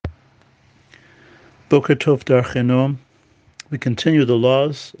Boker Tov Darchenom. We continue the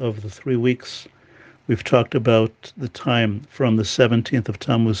laws of the 3 weeks. We've talked about the time from the 17th of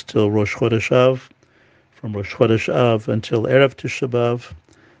Tammuz till Rosh Chodesh Av, from Rosh Chodesh Av until Erev Tisha B'Av.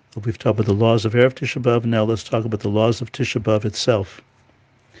 We've talked about the laws of Erev Tisha B'Av. Now let's talk about the laws of Tisha B'Av itself.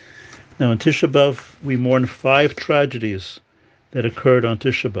 Now in Tisha B'Av, we mourn 5 tragedies that occurred on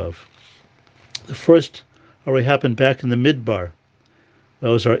Tisha B'Av. The first already happened back in the Midbar. That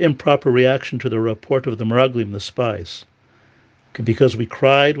was our improper reaction to the report of the Meraglim, the spies. Because we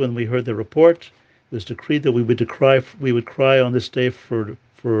cried when we heard the report, it was decreed that we would cry on this day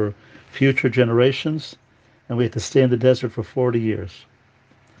for future generations, and we had to stay in the desert for 40 years.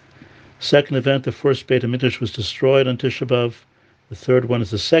 Second event, the first Beit HaMikdash was destroyed on Tisha B'Av. The third one is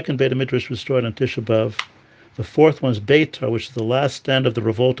the second Beit HaMikdash destroyed on Tisha B'Av. The fourth one is Beitar, which is the last stand of the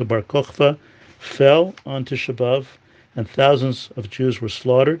revolt of Bar Kokhba, fell on Tisha B'Av, and thousands of Jews were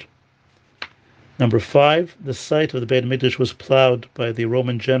slaughtered. Number 5, the site of the Beit HaMikdash was plowed by the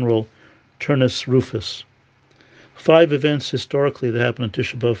Roman general Turnus Rufus. 5 events historically that happened on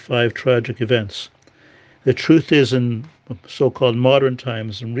Tisha B'Av, 5 tragic events. The truth is, in so-called modern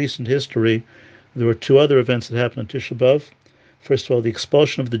times, in recent history, there were 2 other events that happened on Tisha B'Av. First of all, the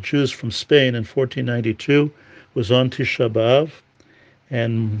expulsion of the Jews from Spain in 1492 was on Tisha B'Av.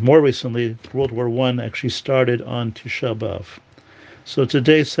 And more recently, World War I actually started on Tisha B'Av. So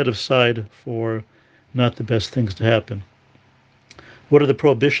today's set aside for not the best things to happen. What are the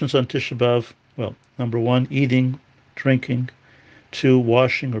prohibitions on Tisha B'Av? Well, number 1, eating, drinking. 2,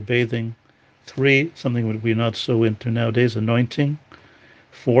 washing or bathing. 3, something we're not so into nowadays, anointing.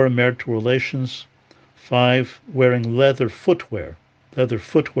 4, marital relations. 5, wearing leather footwear. Leather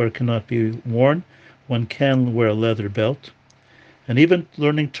footwear cannot be worn. One can wear a leather belt. And even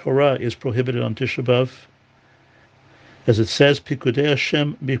learning Torah is prohibited on Tisha B'Av. As it says, Pikudei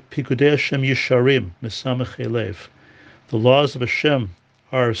Hashem Yisharim, Mesamech Elev. The laws of Hashem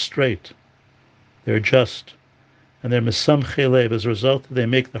are straight. They're just. And they're Mesamech Elev. As a result, they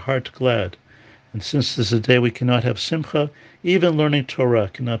make the heart glad. And since this is a day we cannot have Simcha, even learning Torah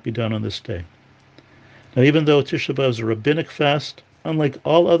cannot be done on this day. Now, even though Tisha B'Av is a rabbinic fast, unlike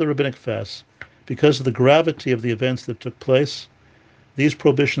all other rabbinic fasts, because of the gravity of the events that took place, these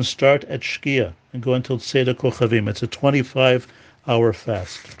prohibitions start at Shkia and go until Tzedek Kochavim. It's a 25-hour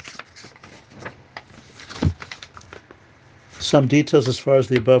fast. Some details as far as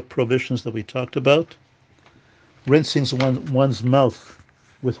the above prohibitions that we talked about. Rinsing one's mouth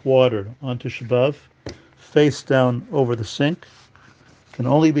with water on Tisha B'Av, face down over the sink, can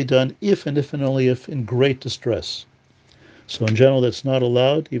only be done if and only if in great distress. So in general, that's not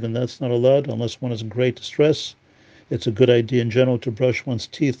allowed. Even that's not allowed unless one is in great distress. It's a good idea in general to brush one's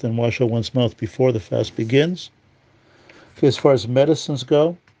teeth and wash out one's mouth before the fast begins. Okay, as far as medicines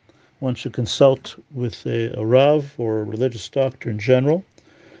go, one should consult with a Rav or a religious doctor in general.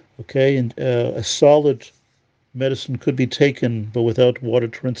 Okay, and a solid medicine could be taken, but without water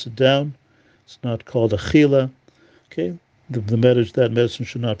to rinse it down. It's not called achila. Okay, that medicine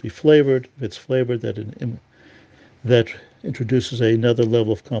should not be flavored. If it's flavored, that introduces another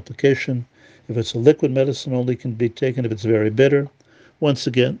level of complication. If it's a liquid medicine, only can be taken if it's very bitter. Once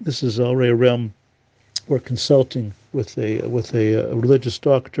again, this is already a realm where consulting with a religious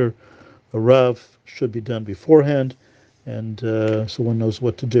doctor, a Rav, should be done beforehand, and so one knows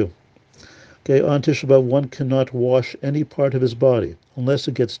what to do. Okay, on Tisha B'Av, one cannot wash any part of his body unless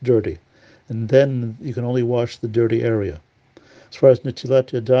it gets dirty, and then you can only wash the dirty area. As far as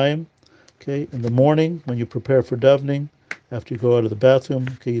Netilat Yadayim, okay, in the morning when you prepare for davening, after you go out of the bathroom,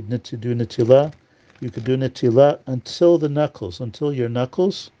 okay, you need to do netilah. You could do netilah until the knuckles, until your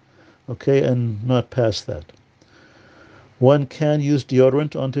knuckles, okay, and not past that. One can use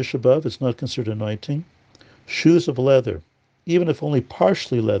deodorant on Tisha B'Av. It's not considered anointing. Shoes of leather, even if only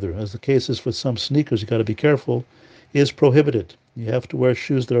partially leather, as the case is for some sneakers, you got to be careful, is prohibited. You have to wear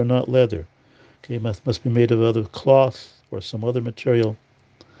shoes that are not leather. Okay, must be made of other cloth or some other material.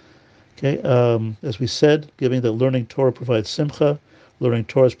 Okay, as we said, given that learning Torah provides simcha, learning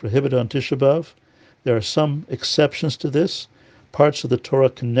Torah is prohibited on Tisha B'Av. There are some exceptions to this. Parts of the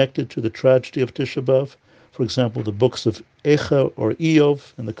Torah connected to the tragedy of Tisha B'Av, for example, the books of Echa or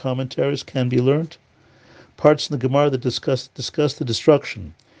Iyov and the commentaries can be learned. Parts in the Gemara that discuss the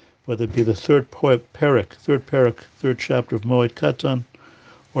destruction, whether it be the third chapter of Moed Katan,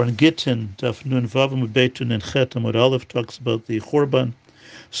 or in Gittin, Daf Nun Vav Amud Beitun and Chet Amud Aleph talks about the Churban.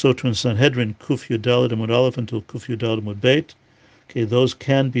 So to in Sanhedrin, Kuf Yudalad Amud Aleph until Kuf Yudalad Amud Beit. Okay, those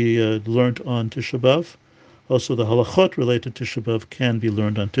can be learned on Tisha B'Av. Also, the halachot related to Tisha B'Av can be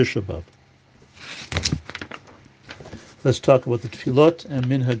learned on Tisha B'Av. Let's talk about the tefillot and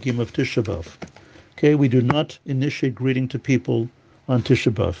minhagim of Tisha B'Av. Okay, we do not initiate greeting to people on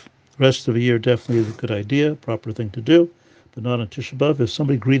Tisha B'Av. The rest of the year definitely is a good idea, proper thing to do, but not on Tisha B'Av. If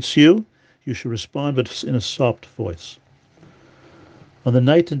somebody greets you, you should respond, but in a soft voice. On the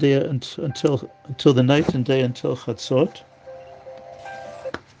night and day until the night and day until Chatzot,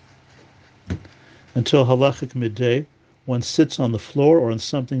 until halachic midday, one sits on the floor or on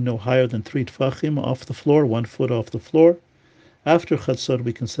something no higher than 3 tfachim off the floor, 1 foot off the floor. After Chatzot,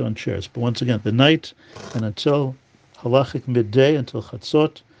 we can sit on chairs. But once again, the night and until halachic midday, until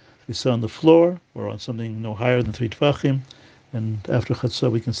Chatzot, we sit on the floor or on something no higher than 3 tfachim. And after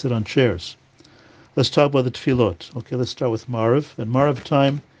Chatzot, we can sit on chairs. Let's talk about the tefillot. Okay, let's start with Marav. At Marav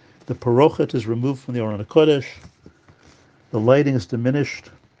time, the parochet is removed from the Aron HaKodesh. The lighting is diminished.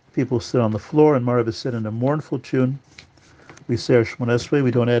 People sit on the floor, and Marav is said in a mournful tune. We say our Shemona Esrei.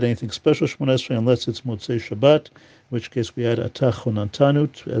 We don't add anything special Shemona Esrei unless it's Motzei Shabbat, in which case we add Atach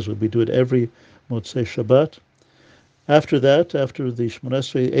Honantanut, as we do it every Motzei Shabbat. After that, after the Shemona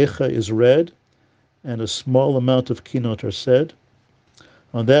Esrei, Eicha is read, and a small amount of kinot are said.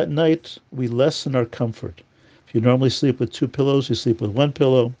 On that night, we lessen our comfort. If you normally sleep with 2 pillows, you sleep with 1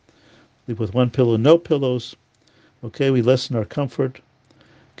 pillow. Sleep with 1 pillow, no pillows. Okay, we lessen our comfort.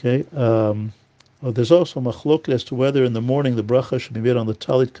 Okay. There's also machloket as to whether in the morning the bracha should be made on the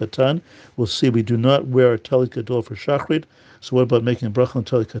talit katan. We'll see we do not wear a talit gadol for shachrit. So what about making a bracha on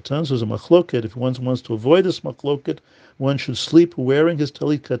talit katan? So there's a machloket. If one wants to avoid this machloket, one should sleep wearing his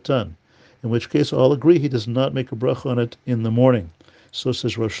talit katan. In which case, all agree he does not make a bracha on it in the morning. So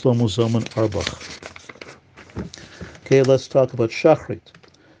says Rosh Shlomo Zalman Auerbach. Okay, let's talk about shachrit.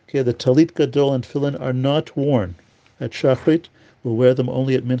 Okay, the talit gadol and tefillin are not worn at shachrit. We'll wear them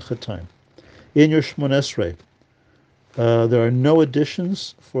only at mincha time. In your Shemona Esrei, there are no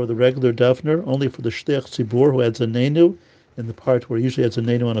additions for the regular davner, only for the Shteach Tzibur who adds a nenu in the part where he usually adds a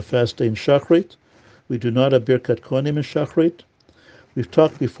nenu on a fast day in shachrit. We do not have Birkat Kohanim in shachrit. We've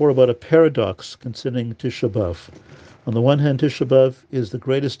talked before about a paradox concerning Tisha B'Av. On the one hand, Tisha B'Av is the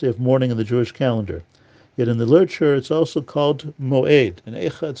greatest day of mourning in the Jewish calendar. Yet in the literature, it's also called Moed. In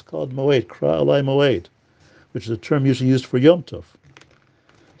Eicha, it's called Moed, Kra Alai Moed, which is a term usually used for Yom Tov.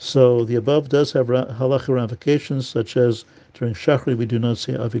 So the above does have halachic ramifications, such as during Shachrit we do not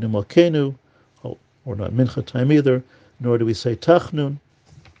say Avinu Malkeinu, or not Mincha time either, nor do we say Tachnun.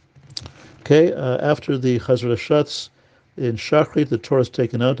 Okay, after the Chazar Hashatz in Shachrit, the Torah is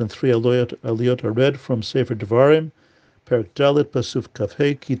taken out and 3 aliyot are read from Sefer Devarim, Perek Dalet, Pasuk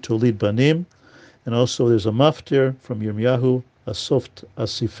Kafhei, Ki Tolid Banim, and also there's a maftir from Yirmiyahu, Asoft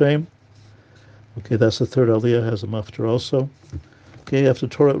Asifim. Okay, that's the 3rd aliyah, has a maftir also. Okay, after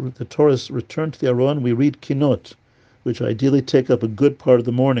the Torah is returned to the Aron, we read kinot, which ideally take up a good part of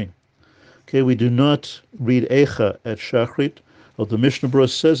the morning. Okay, we do not read Eicha at Shachrit, although the Mishnah Berurah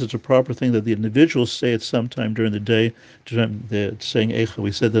says it's a proper thing that the individuals say it sometime during the day. Saying Eicha,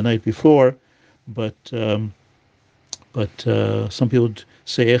 we said the night before, but some people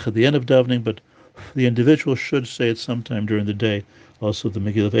say Eicha at the end of davening, but the individual should say it sometime during the day, also the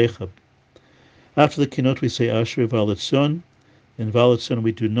Megillah of Eicha. After the kinot, we say Ashrei V'Aletzon. In V'Aletzon,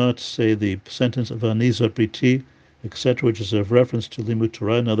 we do not say the sentence of Ani Zot Briti, etc., which is a reference to Limud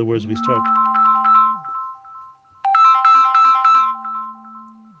Torah. In other words, we start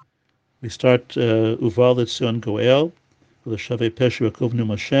Uval Etzion Goel with a Shavei Peshu Akovnu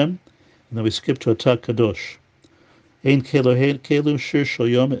Hashem, and then we skip to Atah Kadosh. Ein Kelu Shir Shal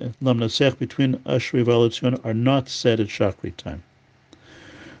Yom Lam Natzech between Ashrei Uval Etzion are not said at Shachrit time.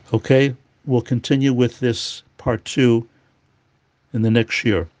 Okay, we'll continue with this part 2 in the next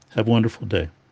year. Have a wonderful day.